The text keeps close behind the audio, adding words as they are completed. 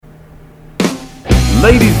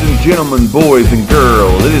Ladies and gentlemen, boys and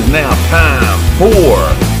girls, it is now time for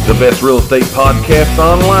the best real estate podcast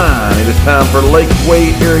online. It is time for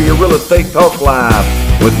Lakeway Area Real Estate Talk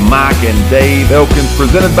Live with Mike and Dave Elkins,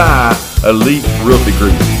 presented by Elite Realty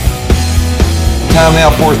Group. Time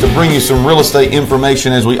now for us to bring you some real estate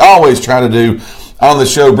information, as we always try to do on the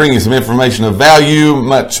show, bring you some information of value,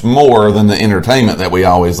 much more than the entertainment that we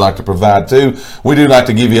always like to provide too. We do like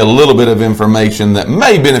to give you a little bit of information that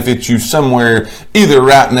may benefit you somewhere, either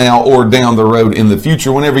right now or down the road in the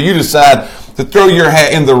future, whenever you decide to throw your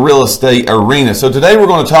hat in the real estate arena. So today we're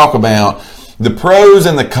going to talk about the pros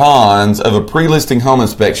and the cons of a pre-listing home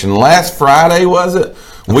inspection. Last Friday, was it?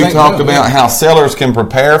 We talked about how sellers can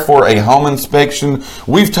prepare for a home inspection.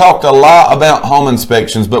 We've talked a lot about home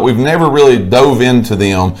inspections, but we've never really dove into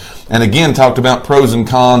them. And again, talked about pros and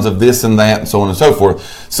cons of this and that and so on and so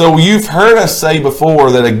forth. So you've heard us say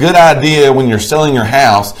before that a good idea when you're selling your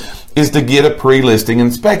house is to get a pre-listing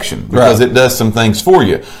inspection, because it does some things for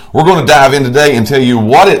you. We're going to dive in today and tell you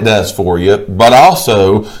what it does for you, but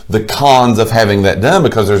also the cons of having that done,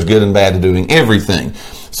 because there's good and bad to doing everything.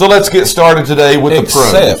 So let's get started today with the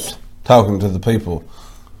pros. Except talking to the people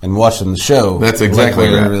and watching the show. That's exactly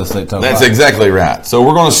right. Real Estate Talk That's Live. exactly right. So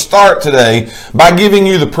we're going to start today by giving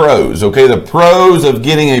you the pros, okay? The pros of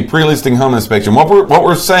getting a pre-listing home inspection. What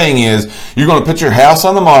we're saying is you're going to put your house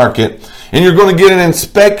on the market, and you're going to get an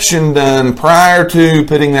inspection done prior to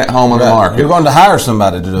putting that home on the market. You're going to hire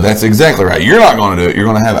somebody to do it. That's exactly right. You're not going to do it. You're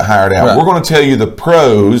going to have it hired out. Right. We're going to tell you the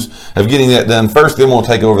pros of getting that done first, then we'll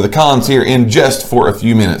take over the cons here in just for a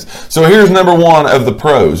few minutes. So here's number one of the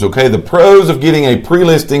pros, okay? The pros of getting a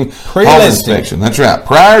pre-listing home inspection. That's right.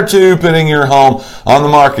 Prior to putting your home on the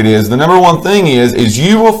market is, the number one thing is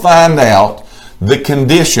you will find out the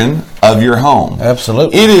condition of your home.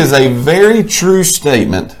 Absolutely. It is a very true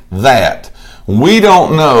statement that we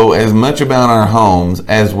don't know as much about our homes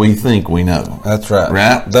as we think we know. That's right.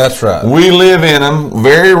 Right? That's right. We live in them.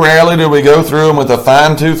 Very rarely do we go through them with a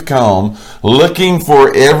fine-tooth comb, looking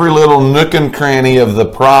for every little nook and cranny of the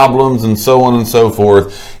problems and so on and so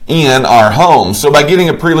forth in our homes. So by getting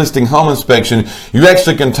a pre-listing home inspection, you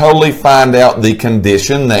actually can totally find out the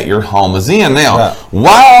condition that your home is in. Now,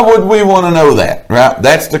 why would we want to know that? Right?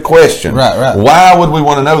 That's the question. Right. Why would we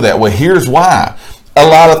want to know that? Well, here's why. A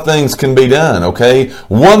lot of things can be done, okay?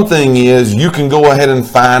 One thing is you can go ahead and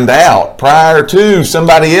find out prior to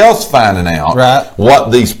somebody else finding out what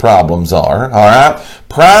these problems are, all right?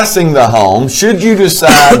 Pricing the home, should you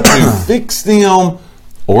decide to fix them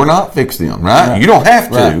or not fix them, right? You don't have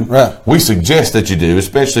to. We suggest that you do,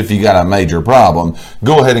 especially if you got a major problem.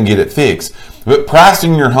 Go ahead and get it fixed. But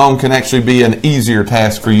pricing your home can actually be an easier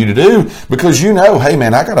task for you to do, because you know, hey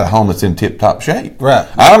man, I got a home that's in tip-top shape. My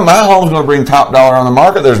home's going to bring top dollar on the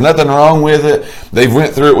market. There's nothing wrong with it. They've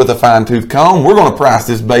went through it with a fine-tooth comb. We're going to price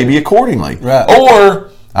this baby accordingly.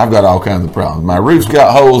 Or I've got all kinds of problems. My roof's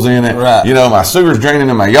got holes in it. You know, my sewer's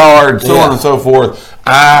draining in my yard, so on and so forth.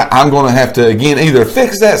 I'm going to have to, again, either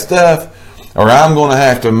fix that stuff, or I'm going to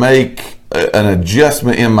have to make an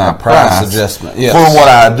adjustment in my price adjustment for what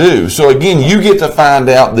I do. So again, you get to find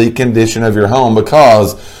out the condition of your home,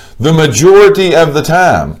 because the majority of the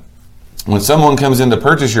time when someone comes in to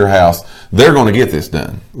purchase your house, they're going to get this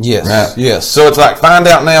done. Yes. So it's like find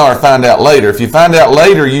out now or find out later. If you find out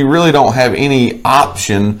later, you really don't have any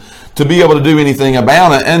option to be able to do anything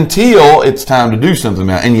about it until it's time to do something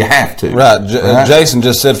about it, and you have to. Jason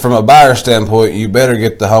just said, from a buyer standpoint, you better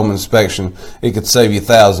get the home inspection. It could save you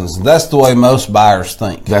thousands. That's the way most buyers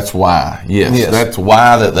think. That's why. Yes. That's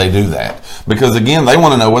why that they do that. Because again, they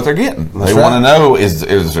want to know what they're getting. They want to know,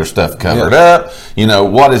 is their stuff covered up? You know,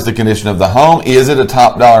 what is the condition of the home? Is it a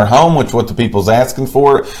top dollar home, which what the people's asking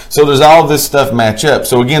for? So does all this stuff match up?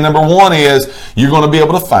 So again, number one is you're going to be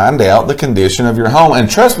able to find out the condition of your home. And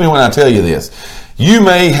trust me when I tell you this, you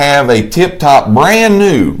may have a tip-top, brand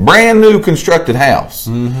new constructed house.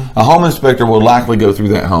 A home inspector will likely go through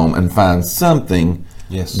that home and find something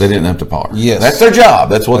they didn't up to par. That's their job.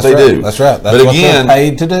 That's what they do. That's right. That's but what again, they're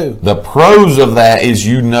paid to do. The pros of that is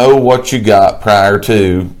you know what you got prior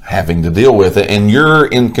to having to deal with it, and you're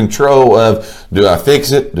in control of, do I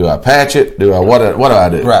fix it? Do I patch it? What do I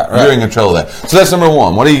do? You're in control of that. So that's number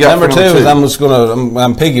one. What do you got number for number two? Is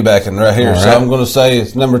I'm piggybacking right here. So I'm going to say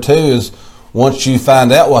it's number two is, once you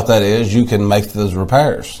find out what that is, you can make those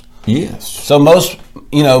repairs. Yes. So most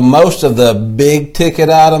of the big ticket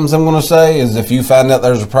items, I'm going to say, is if you find out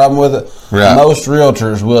there's a problem with it, most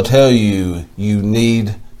realtors will tell you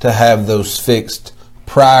need to have those fixed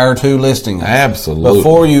prior to listing it. Absolutely.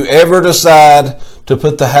 Before you ever decide to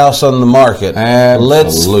put the house on the market,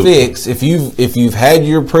 let's fix, if you've had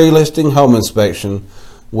your pre-listing home inspection,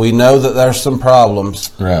 We know that there's some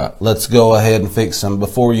problems. Right. Let's go ahead and fix them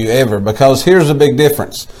before you ever. Because here's a big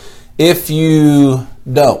difference. If you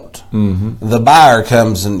don't, the buyer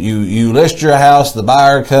comes and you list your house, the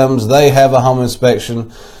buyer comes, they have a home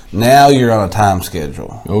inspection. Now you're on a time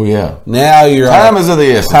schedule. Oh, yeah. Now you're time is of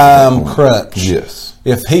the essence. Time crunch. Yes.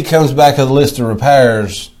 If he comes back with a list of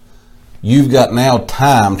repairs, you've got now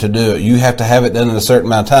time to do it. You have to have it done in a certain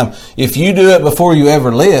amount of time. If you do it before you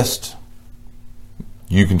ever list,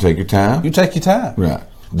 you can take your time. You take your time. Right.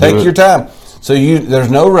 Take your time. So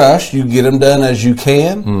there's no rush. You get them done as you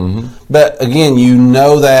can. But again, you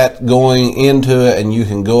know that going into it, and you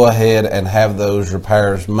can go ahead and have those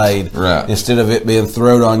repairs made instead of it being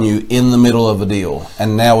thrown on you in the middle of a deal.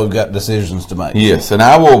 And now we've got decisions to make. Yes, and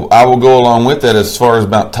I will go along with that as far as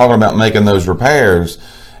talking about making those repairs.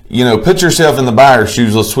 You know, put yourself in the buyer's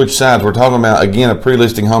shoes. Let's switch sides. We're talking about, again, a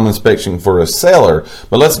pre-listing home inspection for a seller.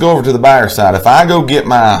 But let's go over to the buyer side. If I go get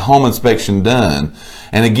my home inspection done,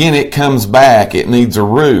 and again, it comes back, it needs a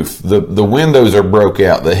roof, the windows are broke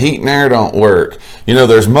out, the heat and air don't work, you know,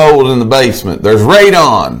 there's mold in the basement, there's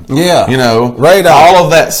radon. Yeah. You know, radon. All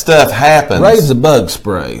of that stuff happens. Raid's a bug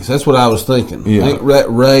spray. That's what I was thinking. Yeah. I think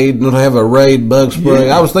Raid, don't they have a Raid bug spray?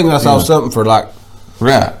 Yeah. I was thinking I saw something for like...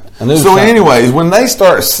 Right. So anyways, when they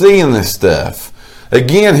start seeing this stuff,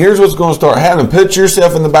 again, here's what's going to start happening. Put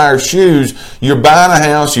yourself in the buyer's shoes. You're buying a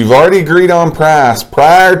house. You've already agreed on price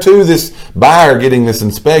prior to this buyer getting this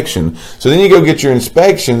inspection. So then you go get your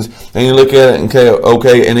inspections, and you look at it and say,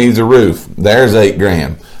 okay, it needs a roof. There's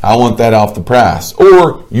 $8,000. I want that off the price.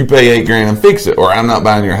 Or you pay $8,000 and fix it, or I'm not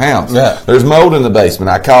buying your house. Yeah. There's mold in the basement.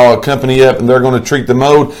 I call a company up and they're going to treat the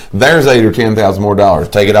mold. There's $8,000 or $10,000 more.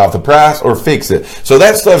 Take it off the price or fix it. So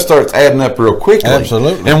that stuff starts adding up real quickly.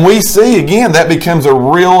 Absolutely. And we see, again, that becomes a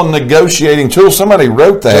real negotiating tool. Somebody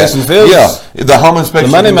wrote that. Jason Fields. Yeah. The home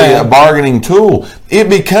inspection can be a bargaining tool. It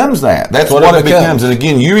becomes that. That's what it becomes. And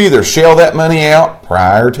again, you either shell that money out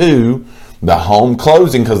prior to the home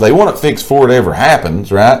closing because they want it fixed before it ever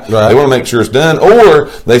happens, right? They want to make sure it's done. Or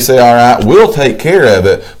they say, all right, we'll take care of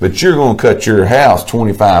it, but you're going to cut your house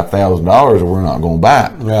 $25,000 or we're not going to buy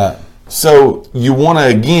it. Right. So you want to,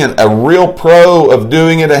 again, a real pro of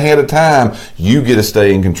doing it ahead of time, you get to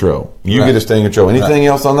stay in control. You get to stay in control. Anything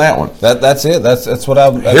else on that one? That's it. That's what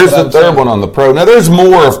I'm... Here's the third one on the pro. Now, there's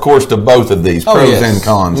more, of course, to both of these, pros and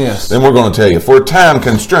cons. Yes. Then we're going to tell you. For time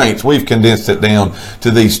constraints, we've condensed it down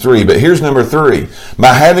to these three. But here's number 3.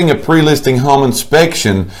 By having a pre-listing home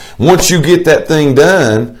inspection, once you get that thing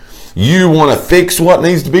done, you want to fix what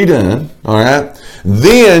needs to be done, all right?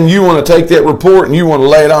 Then you want to take that report and you want to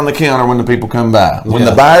lay it on the counter when the people come by. When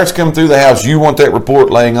the buyers come through the house, you want that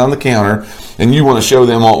report laying on the counter and you want to show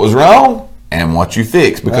them what was wrong and what you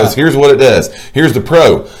fixed. Because here's what it does. Here's the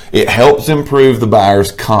pro. It helps improve the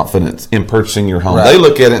buyer's confidence in purchasing your home. They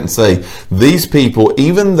look at it and say, these people,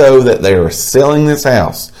 even though that they are selling this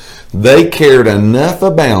house, they cared enough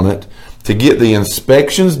about it to get the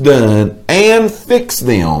inspections done and fix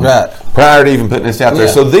them prior to even putting this out there.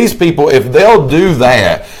 So these people, if they'll do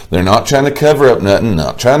that, they're not trying to cover up nothing,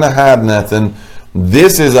 not trying to hide nothing.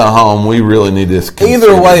 This is a home we really need to consider.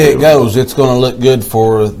 Either way it goes, it's going to look good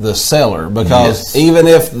for the seller because even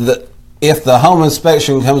if the home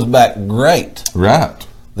inspection comes back great,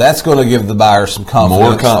 that's going to give the buyer some confidence,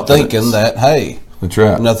 more confidence, thinking that, hey, that's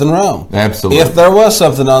right, nothing wrong. Absolutely. If there was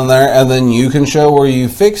something on there and then you can show where you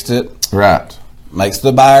fixed it, makes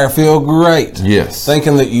the buyer feel great. Yes.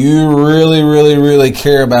 Thinking that you really, really, really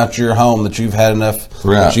care about your home, that you've had enough,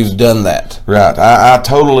 that you've done that. Right. I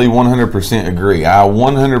totally 100% agree. I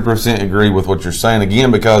 100% agree with what you're saying,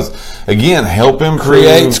 again, because, again, help improve.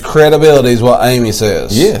 Creates credibility is what Amy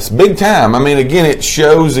says. Yes, big time. I mean, again, it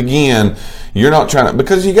shows, again, you're not trying to,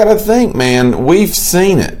 because you got to think, man, we've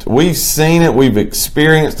seen it. We've seen it. We've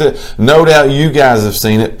experienced it. No doubt you guys have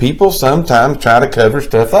seen it. People sometimes try to cover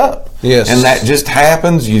stuff up. Yes. And that just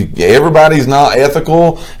happens. Everybody's not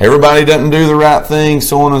ethical. Everybody doesn't do the right thing,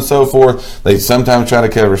 so on and so forth. They sometimes try to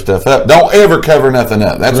cover stuff up. Don't ever cover nothing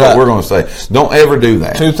up. That's what we're going to say. Don't ever do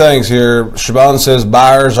that. 2 things here. Siobhan says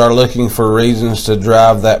buyers are looking for reasons to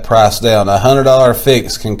drive that price down. A $100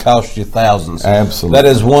 fix can cost you thousands. Absolutely. That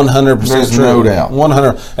is 100% There's true. no doubt.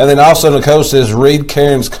 100. And then also Nicole says, read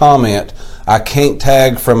Karen's comment. I can't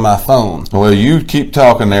tag from my phone. Well, you keep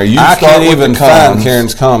talking there. I can't even find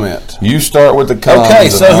Karen's comment. You start with the cons. Okay,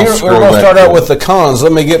 so here we're going to start out with the cons.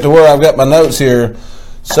 Let me get to where I've got my notes here.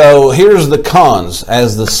 So here's the cons.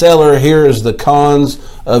 As the seller, here is the cons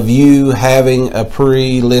of you having a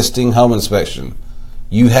pre-listing home inspection.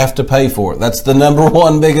 You have to pay for it. That's the number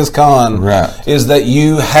one biggest con. Right. Is that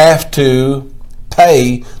you have to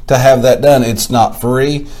pay to have that done. It's not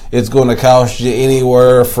free. It's going to cost you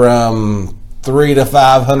anywhere from $300 to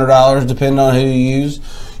 $500, depending on who you use.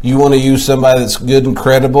 You want to use somebody that's good and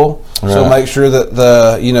credible, so make sure that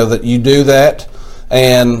that you do that.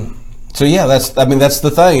 And so that's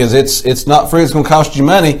the thing is it's not free. It's going to cost you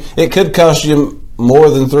money. It could cost you more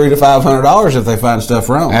than $300 to $500 if they find stuff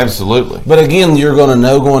wrong. Absolutely. But again, you're going to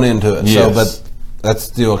know going into it. Yes. So, but that's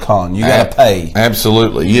still a con. You got to pay.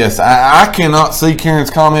 Absolutely. Yes. I cannot see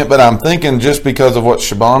Karen's comment, but I'm thinking just because of what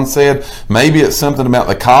Siobhan said, maybe it's something about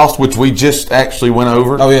the cost, which we just actually went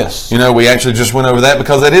over. Oh, yes. We actually just went over that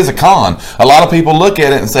because that is a con. A lot of people look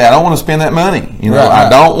at it and say, I don't want to spend that money. I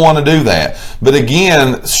don't want to do that. But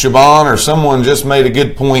again, Siobhan or someone just made a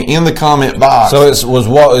good point in the comment box. So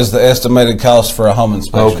what is the estimated cost for a home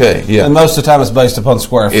inspection? Okay, yeah. And most of the time it's based upon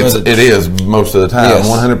square footage. It is most of the time. Yes.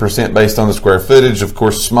 100% based on the square footage. Of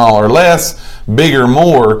course, smaller, less, bigger,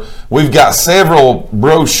 more. We've got several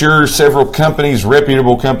brochures, several companies,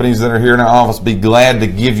 reputable companies that are here in our office. Be glad to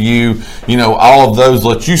give you, all of those.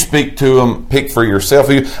 Let you speak to them, pick for yourself.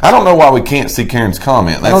 I don't know why we can't see Karen's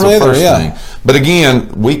comment. That's the first thing. But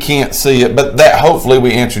again, we can't see it. But that hopefully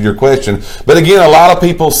we answered your question. But again, a lot of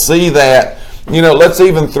people see that. Let's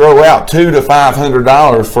even throw out $200 to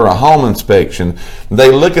 $500 for a home inspection. They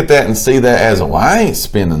look at that and see that as, I ain't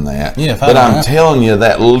spending that. Yeah, but I'm telling you,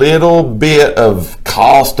 that little bit of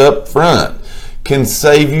cost up front can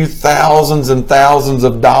save you thousands and thousands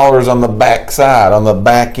of dollars on the back side, on the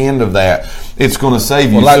back end of that. It's going to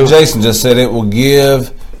save you. Well, like Jason just said, it will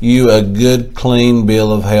give you a good, clean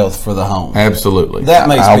bill of health for the home. Absolutely. That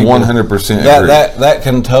makes I 100% agree. That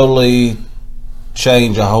can totally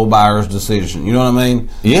change a whole buyer's decision. You know what I mean?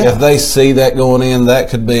 Yeah. If they see that going in, that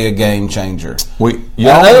could be a game changer.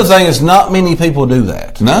 Another thing is, not many people do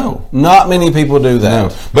that. No. Not many people do that.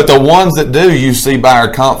 No. But the ones that do, you see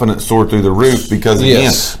buyer confidence soar through the roof because,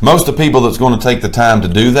 again, most of the people that's going to take the time to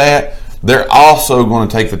do that, they're also going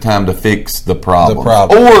to take the time to fix the problem.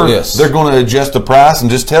 Or they're going to adjust the price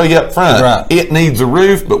and just tell you up front, it needs a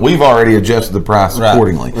roof, but we've already adjusted the price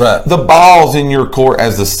accordingly. Right. The ball's in your court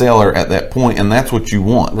as the seller at that point, and that's what you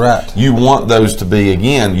want. Right. You want those to be,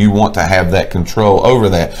 again, you want to have that control over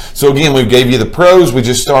that. So again, we gave you the pros, we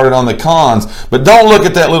just started on the cons, but don't look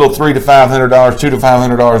at that little $300 to $500, $200 to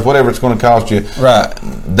 $500, whatever it's going to cost you. Right.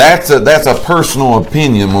 That's a personal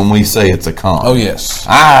opinion when we say it's a con. Oh, yes.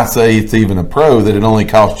 I say it's even a pro that it only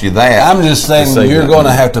costs you that. I'm just saying you're going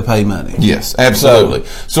to have to pay money. Yes, absolutely.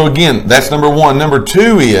 So again, that's number one. Number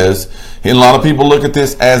two is, and a lot of people look at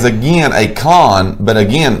this as, again, a con, but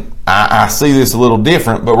again, I see this a little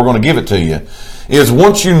different, but we're going to give it to you, is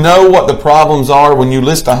once you know what the problems are when you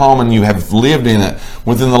list a home and you have lived in it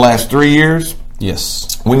within the last 3 years.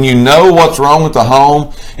 Yes. When you know what's wrong with the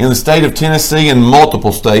home in the state of Tennessee and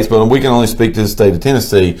multiple states, but we can only speak to the state of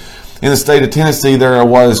Tennessee. In the state of Tennessee, there are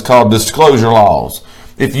what is called disclosure laws.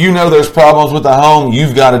 If you know there's problems with the home,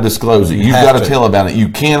 you've got to disclose it. You've got to tell about it. You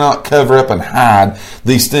cannot cover up and hide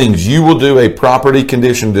these things. You will do a property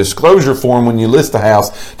condition disclosure form when you list the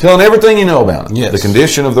house, telling everything you know about it. Yes. The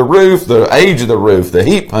condition of the roof, the age of the roof, the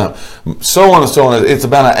heat pump, so on and so on. It's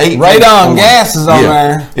about an 8-page radon gas is on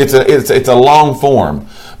there. It's a long form.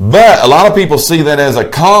 But a lot of people see that as a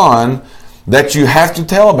con, that you have to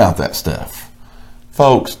tell about that stuff.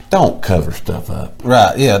 Folks, don't cover stuff up.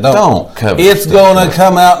 Right, yeah. Don't cover It's going to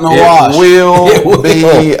come out in the wash. It will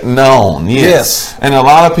be known, yes. And a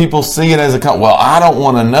lot of people see it as a con. Well, I don't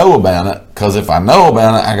want to know about it, because if I know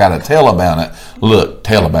about it, I got to tell about it. Look,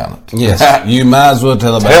 tell about it. Yes, you might as well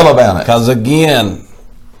tell about it. Tell about it. Because, again,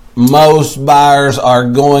 most buyers are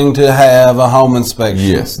going to have a home inspection.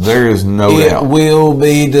 Yes, there is no doubt. It will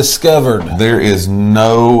be discovered. There is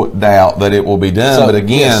no doubt that it will be done. But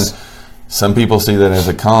again, some people see that as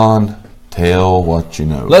a con. Tell what you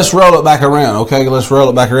know. Let's roll it back around, okay? Let's roll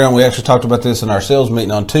it back around. We actually talked about this in our sales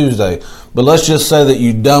meeting on Tuesday. But let's just say that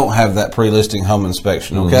you don't have that pre-listing home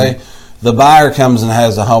inspection, okay? Mm-hmm. The buyer comes and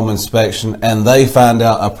has a home inspection, and they find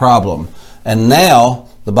out a problem. And now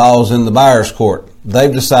the ball's in the buyer's court.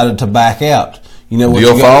 They've decided to back out. You know what?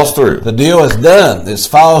 The deal falls through. The deal is done. It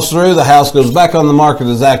falls through. The house goes back on the market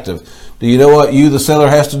as active. Do you know what the seller,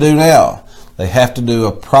 has to do now? They have to do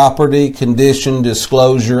a property condition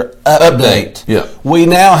disclosure update. Yeah. We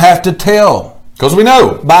now have to tell. Because we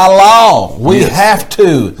know. By law. We have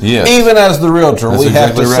to. Yes. Even as the realtor, That's we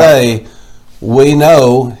have to exactly say, we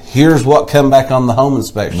know here's what come back on the home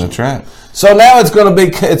inspection. That's right. So now it's going to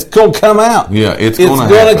come out. Yeah, it's going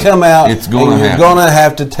to come out. It's going to happen. You're going to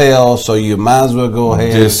have to tell, so you might as well go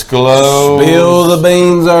ahead. Disclose. Spill the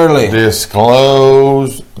beans early.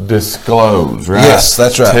 Disclose, right? Yes,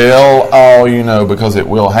 that's right. Tell all you know, because it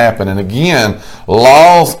will happen. And again,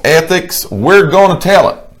 laws, ethics, we're going to tell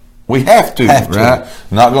it. We have to, right?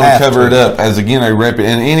 Not going to cover it up. As again, and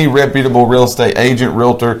any reputable real estate agent,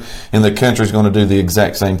 realtor in the country is going to do the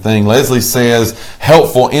exact same thing. Leslie says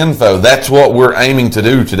helpful info. That's what we're aiming to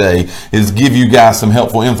do today, is give you guys some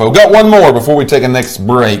helpful info. Got one more before we take a next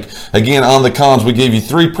break. Again, on the cons, we gave you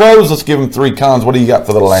 3 pros. Let's give them 3 cons. What do you got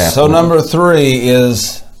for the last one? Number 3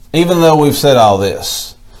 is, even though we've said all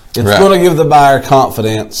this, it's going to give the buyer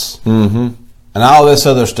confidence. Mm-hmm. And all this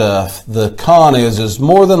other stuff. The con is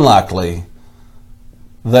more than likely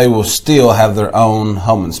they will still have their own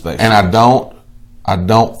home inspection. And I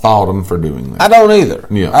don't fault them for doing that. I don't either.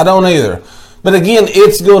 Yeah. I don't either. But again,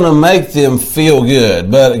 it's going to make them feel good.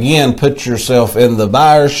 But again, put yourself in the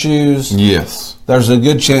buyer's shoes. Yes. There's a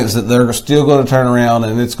good chance that they're still going to turn around,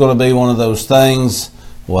 and it's going to be one of those things.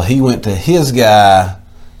 Well, he went to his guy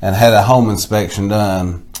and had a home inspection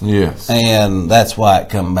done. Yes. And that's why it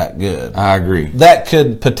come back good. I agree. That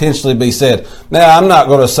could potentially be said. Now, I'm not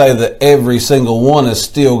going to say that every single one is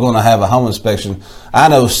still going to have a home inspection. I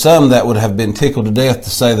know some that would have been tickled to death to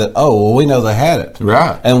say that, oh, well, we know they had it.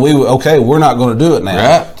 Right. And we're not going to do it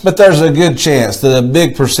now. Right. But there's a good chance that a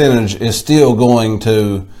big percentage is still going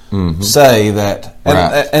to say that.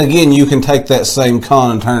 And again, you can take that same con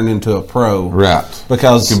and turn it into a pro. Right.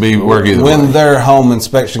 Because could be work either when way. their home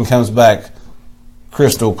inspection comes back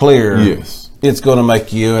crystal clear, yes, it's going to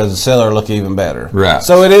make you as a seller look even better. Right.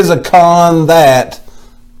 So it is a con that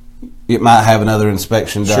it might have another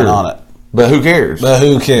inspection done on it. But who cares?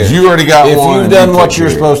 You already got if one. If you've done what you're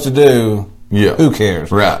supposed to do, who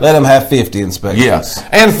cares? Right. Let them have 50 inspections. Yes.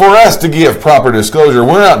 And for us to give proper disclosure,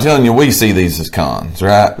 we're not telling you we see these as cons,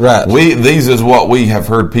 right? Right. These is what we have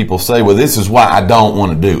heard people say, well, this is why I don't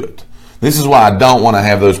want to do it. This is why I don't want to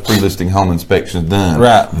have those pre-listing home inspections done.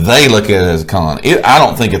 Right. They look at it as a con. I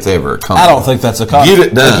don't think it's ever a con. I don't think that's a con. Get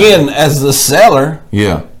it done. Again, as the seller,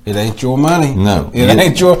 yeah, it ain't your money. No. It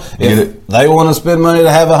ain't your... If they want to spend money to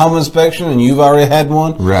have a home inspection and you've already had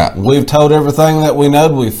one, right, we've told everything that we know.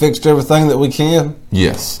 We've fixed everything that we can.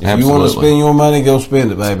 Yes, if absolutely. You want to spend your money, go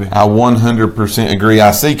spend it, baby. I 100% agree.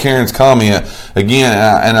 I see Karen's comment again,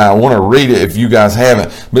 and I want to read it if you guys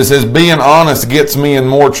haven't. But it says, being honest gets me in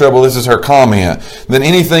more trouble, this is her comment, than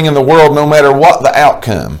anything in the world, no matter what the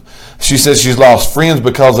outcome. She says she's lost friends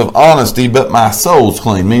because of honesty, but my soul's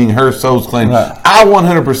clean, meaning her soul's clean. Right. I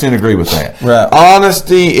 100% agree with that. Right.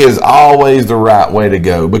 Honesty is always the right way to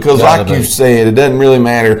go, because like you said, it doesn't really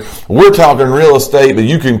matter. We're talking real estate, but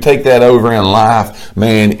you can take that over in life.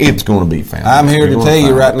 Man, it's going to be fantastic. I'm here to tell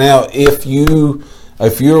you right now, if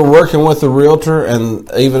you're working with a realtor, and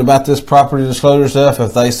even about this property disclosure stuff,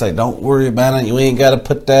 if they say, don't worry about it, you ain't got to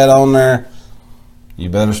put that on there, you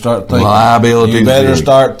better start thinking. Liability. You better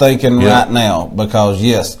start thinking right now, because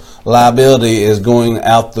yes, liability is going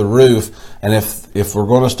out the roof. And if we're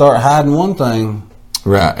going to start hiding one thing,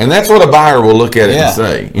 right, and that's what a buyer will look at it and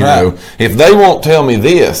say. You know, if they won't tell me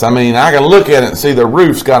this, I mean, I can look at it and see the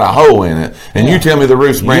roof's got a hole in it, and you tell me the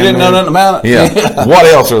roof's brand new. You didn't know nothing about it. Yeah. What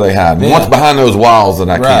else are they hiding? What's behind those walls that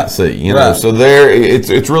I can't see? You know, so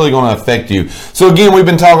it's really going to affect you. So again, we've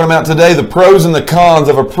been talking about today the pros and the cons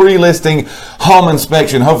of a pre-listing home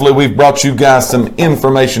inspection. Hopefully, we've brought you guys some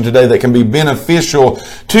information today that can be beneficial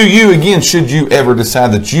to you. Again, should you ever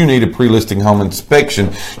decide that you need a pre-listing home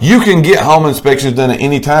inspection, you can get home inspections done at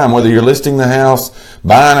any time, whether you're listing the house,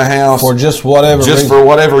 buying a house, for just whatever reason. For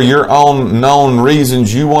whatever your own known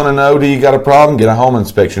reasons you want to know. Do you got a problem? Get a home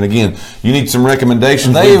inspection. Again, you need some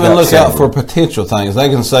recommendations. They even look out for potential things. They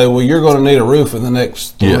can say, well, you're going to need a roof in the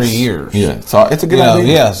next 3 years. Yeah, so it's a good idea.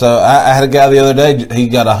 Yeah, so I had a guy the other day, he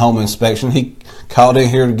got a home inspection. He called in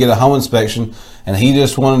here to get a home inspection, and he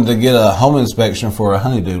just wanted to get a home inspection for a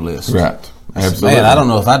honeydew list. Right. Absolutely. Man, I don't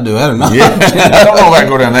know if I'd do that or not. Yeah. I don't know if I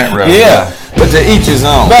go down that road. Yeah. But to each his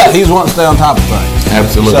own. But he's wanting to stay on top of things.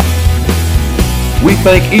 Absolutely. We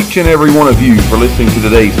thank each and every one of you for listening to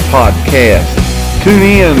today's podcast. Tune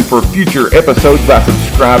in for future episodes by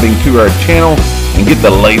subscribing to our channel and get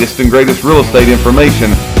the latest and greatest real estate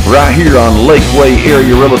information right here on Lakeway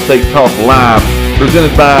Area Real Estate Talk Live,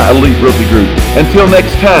 presented by Elite Realty Group. Until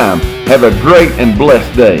next time, have a great and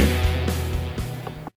blessed day.